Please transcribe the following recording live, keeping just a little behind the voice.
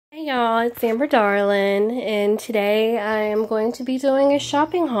it's Amber Darlin, and today I am going to be doing a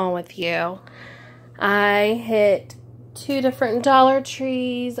shopping haul with you. I hit 2 different Dollar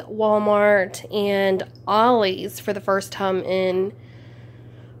Trees, Walmart, and Ollies for the first time in,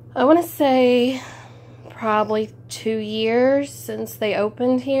 I want to say, probably 2 years since they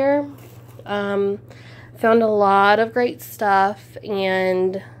opened here. Found a lot of great stuff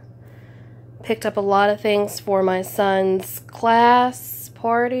and picked up a lot of things for my son's class,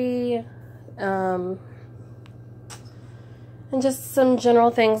 party, and just some general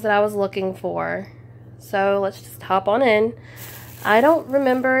things that I was looking for. So let's just hop on in. I don't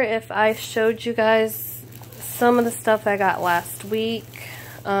remember if I showed you guys some of the stuff I got last week.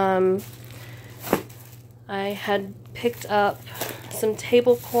 I had picked up some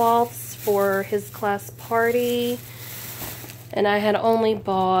tablecloths for his class party, and I had only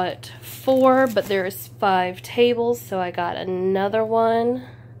bought 4, but there's 5 tables, so I got another one.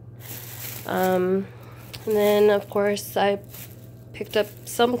 And then, of course, I picked up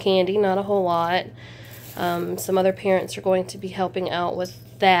some candy, not a whole lot. Some other parents are going to be helping out with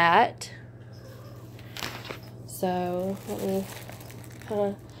that. So, let me kind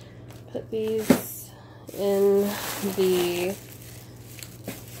of put these in the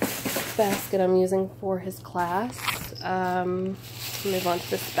basket I'm using for his class. Move on to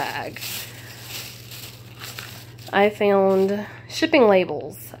this bag. I found shipping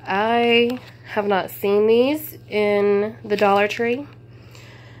labels. I have not seen these in the Dollar Tree,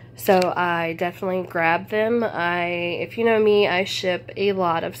 so I definitely grabbed them. If you know me, I ship a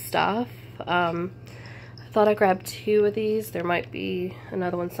lot of stuff. I thought I grabbed 2 of these. There might be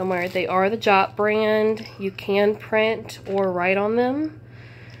another one somewhere. They are the Jot brand. You can print or write on them.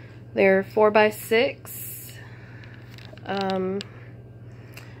 They're 4x6.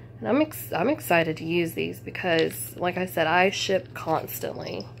 And I'm excited to use these because, like I said, I ship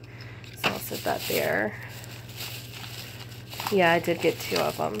constantly. So I'll set that there. Yeah, I did get 2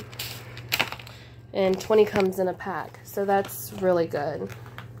 of them. And 20 comes in a pack, so that's really good.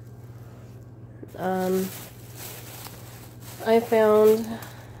 I found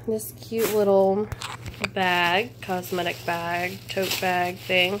this cute little bag, cosmetic bag, tote bag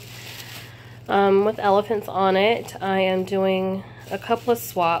thing, with elephants on it. I am doing a couple of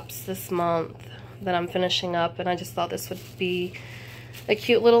swaps this month that I'm finishing up, and I just thought this would be a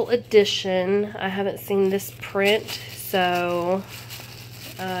cute little addition. I haven't seen this print, so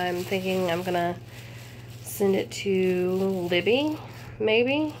I'm thinking I'm gonna send it to Libby,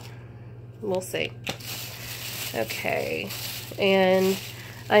 maybe. We'll see. Okay, and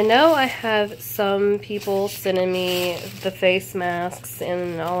I know I have some people sending me the face masks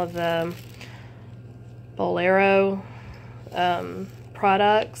and all of the Bolero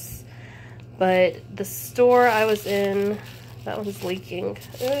products, but the store I was in, that one's leaking.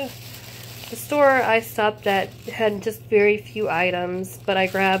 Ugh. The store I stopped at had just very few items, but I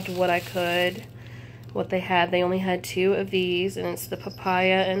grabbed what I could, what they had. They only had 2 of these, and it's the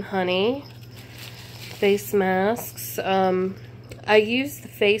papaya and honey face masks. I use the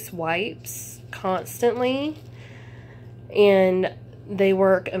face wipes constantly, and they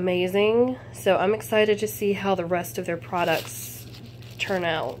work amazing, so I'm excited to see how the rest of their products turn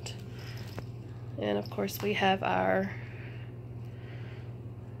out. And of course we have our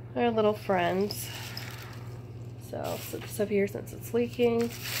little friends. So I'll set this up here since it's leaking.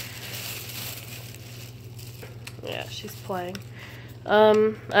 Yeah, she's playing.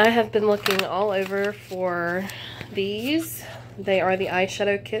 I have been looking all over for these. They are the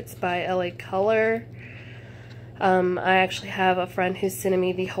eyeshadow kits by LA Color. I actually have a friend who's sending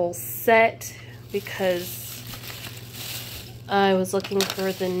me the whole set because I was looking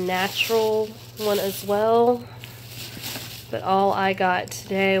for the natural one as well. But all I got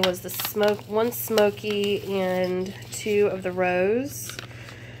today was the one smoky and 2 of the rose.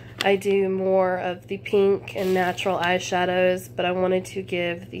 I do more of the pink and natural eyeshadows, but I wanted to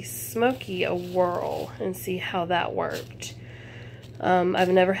give the smoky a whirl and see how that worked. I've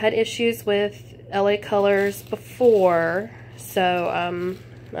never had issues with LA Colors before, so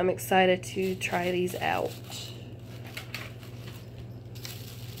I'm excited to try these out.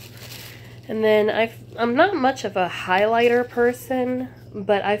 And then I'm not much of a highlighter person,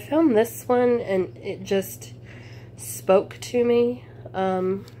 but I found this one and it just spoke to me.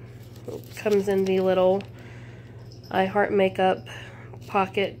 It comes in the little I Heart Makeup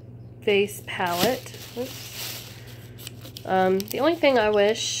pocket face palette. Oops. The only thing I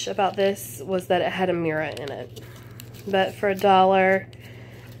wish about this was that it had a mirror in it. But for $1,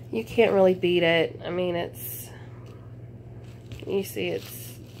 you can't really beat it. I mean, you see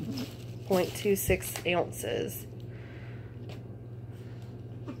it's 0.26 ounces.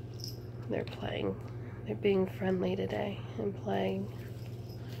 they're playing. They're being friendly today and playing.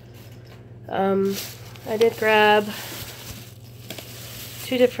 I did grab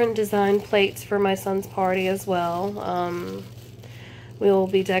 2 different design plates for my son's party as well. We will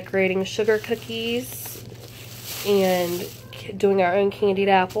be decorating sugar cookies and doing our own candied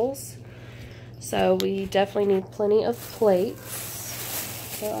apples. So we definitely need plenty of plates.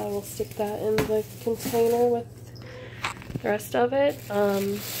 So I will stick that in the container with the rest of it.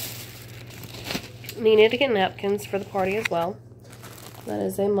 Needed to get napkins for the party as well. That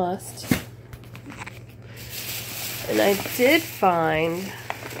is a must. And I did find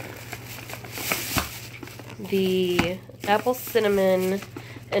the apple cinnamon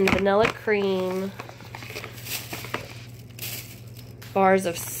and vanilla cream bars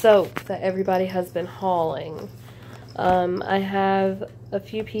of soap that everybody has been hauling. I have a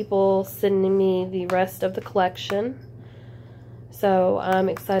few people sending me the rest of the collection, so I'm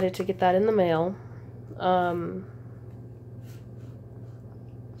excited to get that in the mail.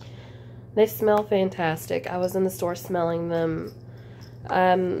 They smell fantastic. I was in the store smelling them.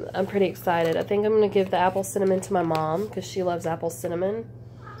 I'm pretty excited. I think I'm going to give the apple cinnamon to my mom because she loves apple cinnamon,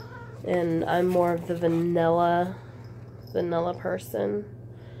 and I'm more of the vanilla person.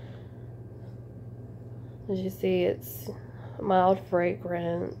 As you see, it's mild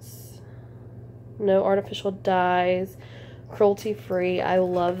fragrance, no artificial dyes, cruelty free. I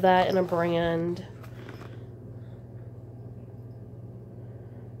love that in a brand.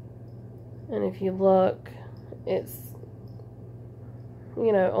 And if you look, it's,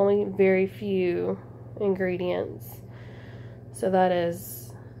 you know, only very few ingredients. So that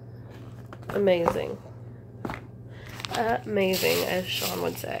is amazing. Amazing, as Sean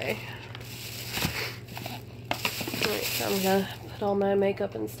would say. Alright, so I'm going to put all my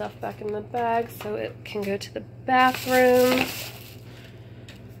makeup and stuff back in the bag so it can go to the bathroom.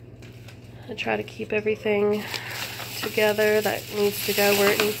 I try to keep everything together that needs to go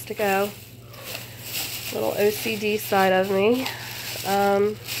where it needs to go. Little OCD side of me.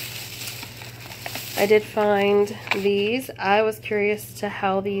 I did find these. I was curious to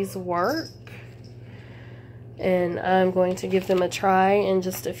how these work, and I'm going to give them a try in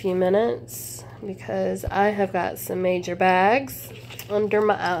just a few minutes because I have got some major bags under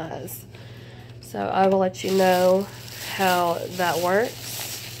my eyes. So I will let you know how that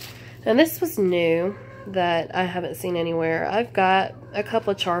works. And this was new that I haven't seen anywhere. I've got a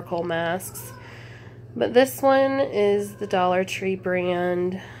couple of charcoal masks, but this one is the Dollar Tree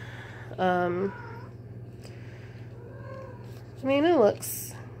brand. I mean, it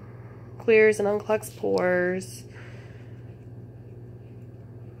looks, clears and unclogs pores.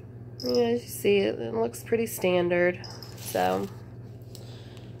 Yeah, as you see, it looks pretty standard. So,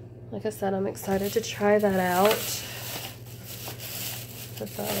 like I said, I'm excited to try that out.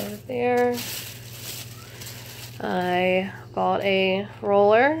 Put that over there. I bought a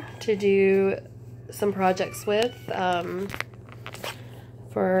roller to do some projects with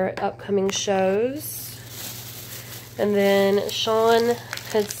for upcoming shows. And then Sean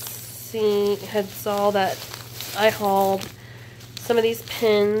saw that I hauled some of these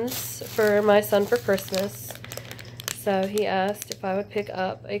pins for my son for Christmas. So he asked if I would pick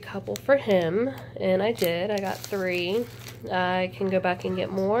up a couple for him, and I did. I got 3. I can go back and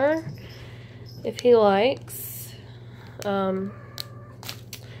get more if he likes. So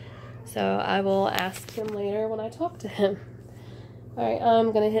I will ask him later when I talk to him. Alright,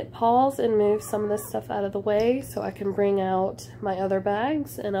 I'm going to hit pause and move some of this stuff out of the way so I can bring out my other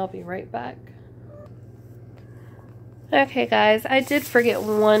bags, and I'll be right back. Okay guys, I did forget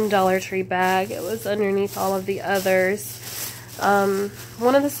one Dollar Tree bag. It was underneath all of the others.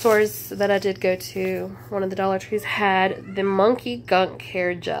 One of the stores that I did go to, one of the Dollar Trees, had the Monkey Gunk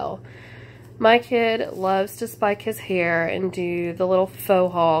hair gel. My kid loves to spike his hair and do the little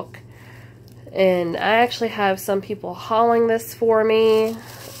faux hawk. And I actually have some people hauling this for me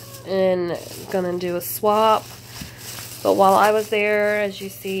and gonna do a swap. But while I was there, as you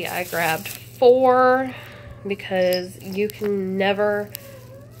see, I grabbed 4 because you can never,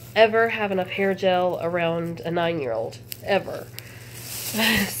 ever have enough hair gel around a 9-year-old. Ever.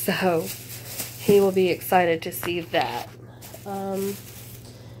 So, he will be excited to see that. I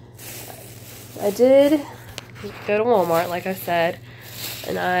did go to Walmart, like I said,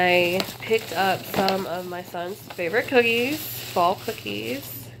 and I picked up some of my son's favorite cookies, fall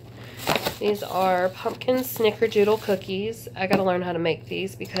cookies. These are pumpkin snickerdoodle cookies. I gotta learn how to make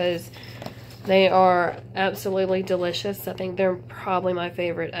these because they are absolutely delicious. I think they're probably my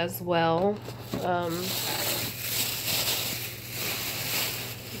favorite as well.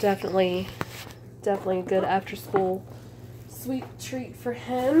 Definitely good after school sweet treat for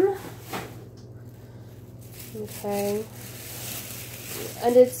him. Okay.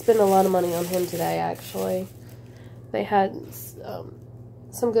 I did spend a lot of money on him today, actually. They had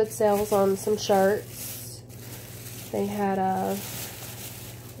some good sales on some shirts. They had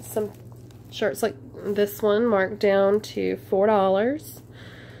some shirts like this one marked down to $4.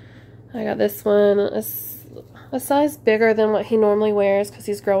 I got this one a size bigger than what he normally wears because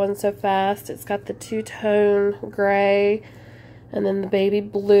he's growing so fast. It's got the two-tone gray and then the baby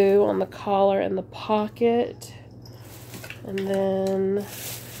blue on the collar and the pocket. And then,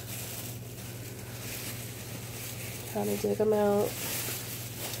 trying to dig them out.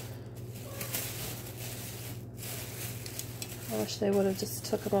 I wish they would have just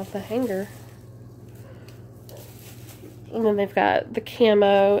took them off the hanger. And then they've got the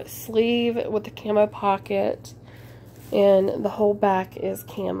camo sleeve with the camo pocket. And the whole back is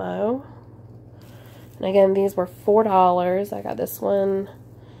camo. And again, these were $4. I got this one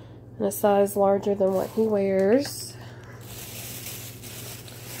in a size larger than what he wears.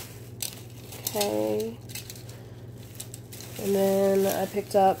 Okay. And then I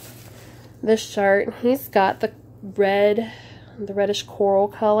picked up this shirt. He's got the reddish coral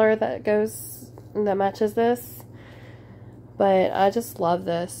color that matches this. But I just love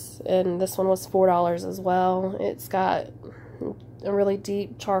this. And this one was $4 as well. It's got a really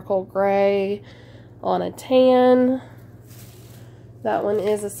deep charcoal gray on a tan. That one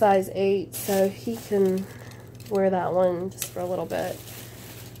is a size 8, so he can wear that one just for a little bit.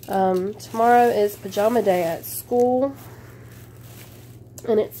 Tomorrow is pajama day at school,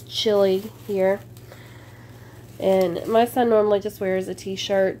 and it's chilly here. And my son normally just wears a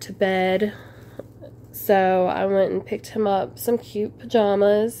t-shirt to bed, so I went and picked him up some cute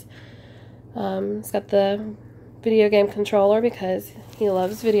pajamas. It's got the video game controller because he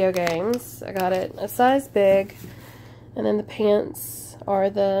loves video games. I got it a size big, and then the pants are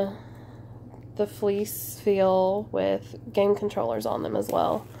the fleece feel with game controllers on them as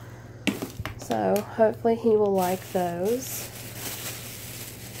well. So hopefully he will like those.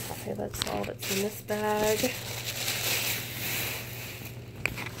 Okay, that's all that's in this bag.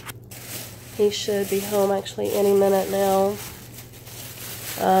 He should be home actually any minute now.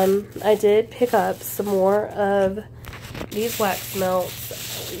 I did pick up some more of these wax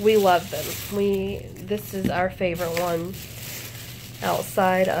melts. We love them. This is our favorite one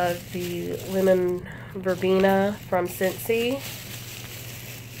outside of the lemon verbena from Scentsy.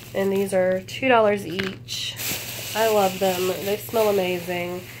 And these are $2 each. I love them. They smell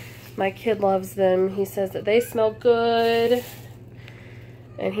amazing. My kid loves them. He says that they smell good.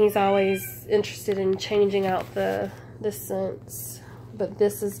 And he's always interested in changing out the scents. But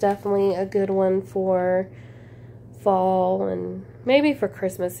this is definitely a good one for fall and maybe for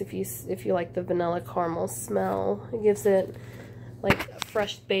Christmas if you like the vanilla caramel smell. It gives it like a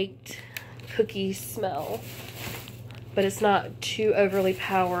fresh baked cookie smell. But it's not too overly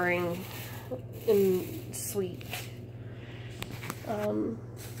powering and sweet.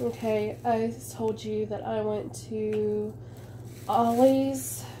 Okay, I told you that I went to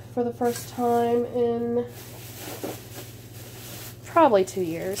Ollies for the first time in probably 2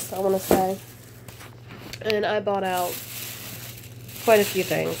 years, I want to say. And I bought out quite a few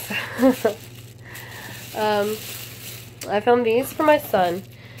things. I found these for my son.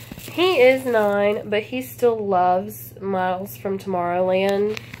 He is 9, but he still loves Miles from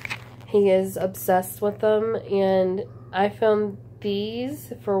Tomorrowland. He is obsessed with them, and I found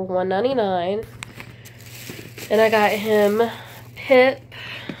these for $1.99. And I got him Pip,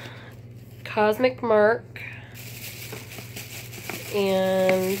 Cosmic Merc,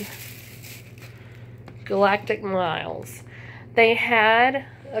 and Galactic Miles. They had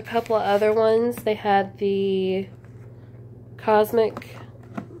a couple of other ones. They had the Cosmic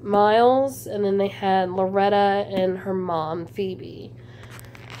Miles, and then they had Loretta and her mom, Phoebe.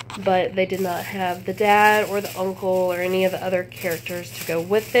 But they did not have the dad or the uncle or any of the other characters to go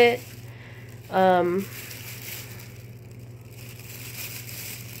with it.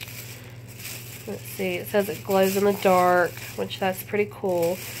 Let's see, it says it glows in the dark, which that's pretty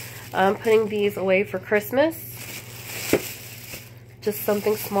cool. I'm putting these away for Christmas. Just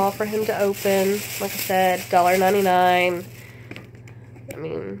something small for him to open. Like I said, $1.99. I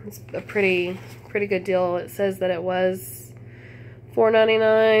mean, it's a pretty good deal. It says that it was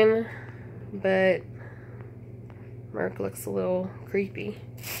 $4.99, but Merc looks a little creepy.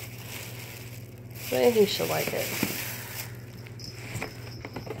 But he should like it.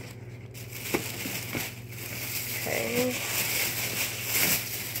 Okay.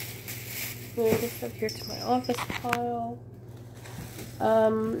 Move this up here to my office pile.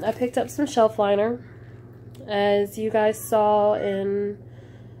 I picked up some shelf liner. As you guys saw in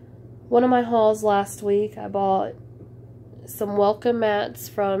one of my hauls last week, I bought some welcome mats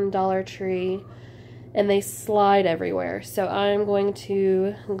from Dollar Tree, and they slide everywhere. So I'm going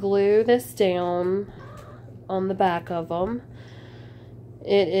to glue this down on the back of them.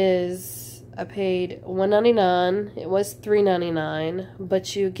 It is, I paid $1.99. It was $3.99,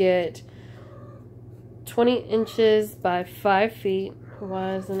 but you get 20 inches by 5 feet.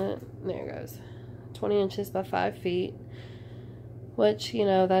 Why isn't it? There it goes. 20 inches by 5 feet, which, you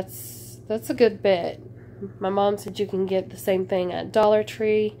know, that's a good bit. My mom said you can get the same thing at Dollar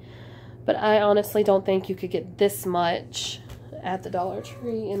Tree, but I honestly don't think you could get this much at the Dollar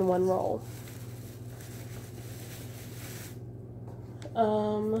Tree in one roll.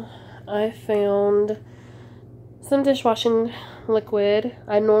 I found some dishwashing liquid.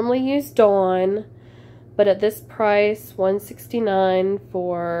 I normally use Dawn, but at this price, $1.69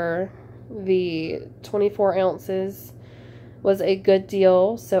 for the 24 ounces was a good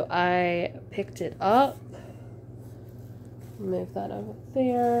deal, so I picked it up. Move that over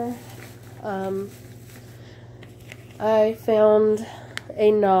there. I found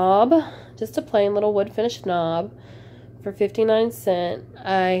a knob, just a plain little wood finished knob for 59 cents.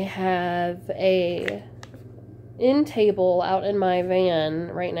 I have a end table out in my van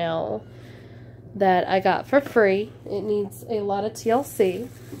right now that I got for free. It needs a lot of TLC,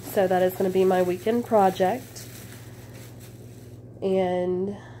 so that is going to be my weekend project.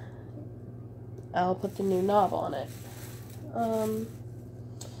 And I'll put the new knob on it.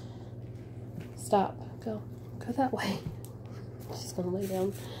 Stop. Go that way. She's going to lay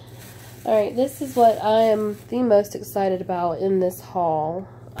down. Alright, this is what I am the most excited about in this haul.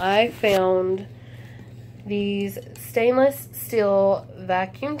 I found these stainless steel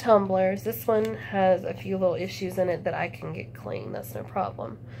vacuum tumblers. This one has a few little issues in it that I can get clean. That's no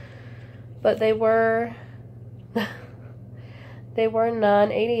problem. But they were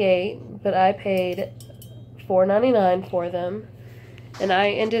 $9.88, but I paid $4.99 for them. And I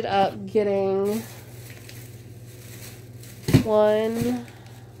ended up getting 1,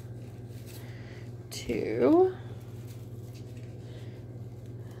 2,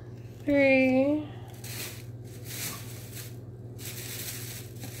 3,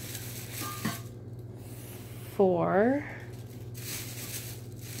 4,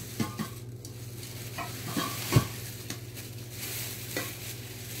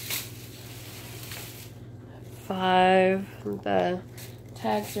 5. The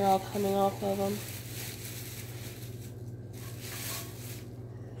tags are all coming off of them.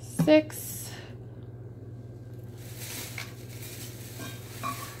 6,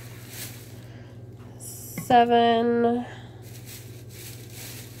 7,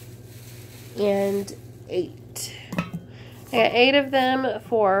 and 8. I got 8 of them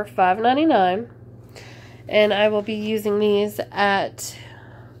for $5.99, and I will be using these at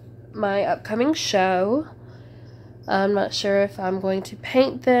my upcoming show. I'm not sure if I'm going to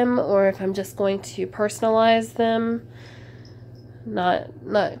paint them or if I'm just going to personalize them.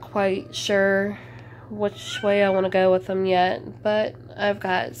 Not quite sure which way I want to go with them yet, but I've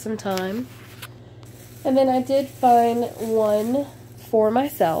got some time. And then I did find one for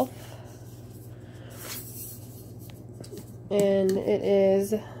myself, and it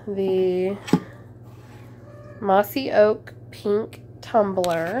is the Mossy Oak Pink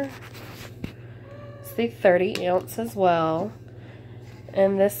Tumbler. It's the 30 ounce as well,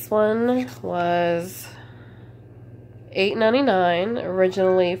 and this one was $8.99,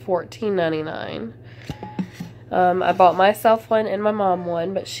 originally $14.99. I bought myself one and my mom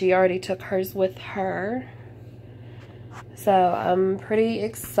one, but she already took hers with her. So I'm pretty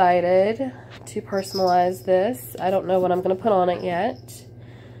excited to personalize this. I don't know what I'm going to put on it yet.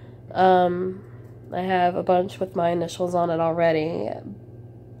 I have a bunch with my initials on it already.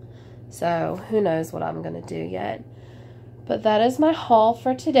 So who knows what I'm going to do yet. But that is my haul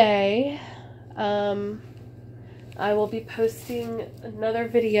for today. I will be posting another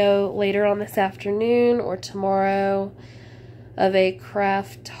video later on this afternoon or tomorrow of a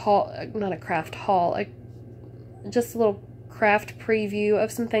craft haul, not a craft haul, just a little craft preview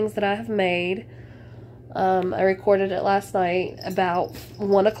of some things that I have made. I recorded it last night about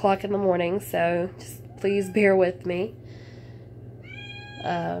 1 o'clock in the morning, so just please bear with me.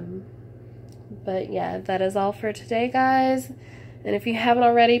 But yeah, that is all for today, guys. And if you haven't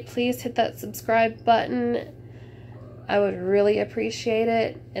already, please hit that subscribe button. I would really appreciate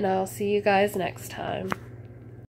it, and I'll see you guys next time.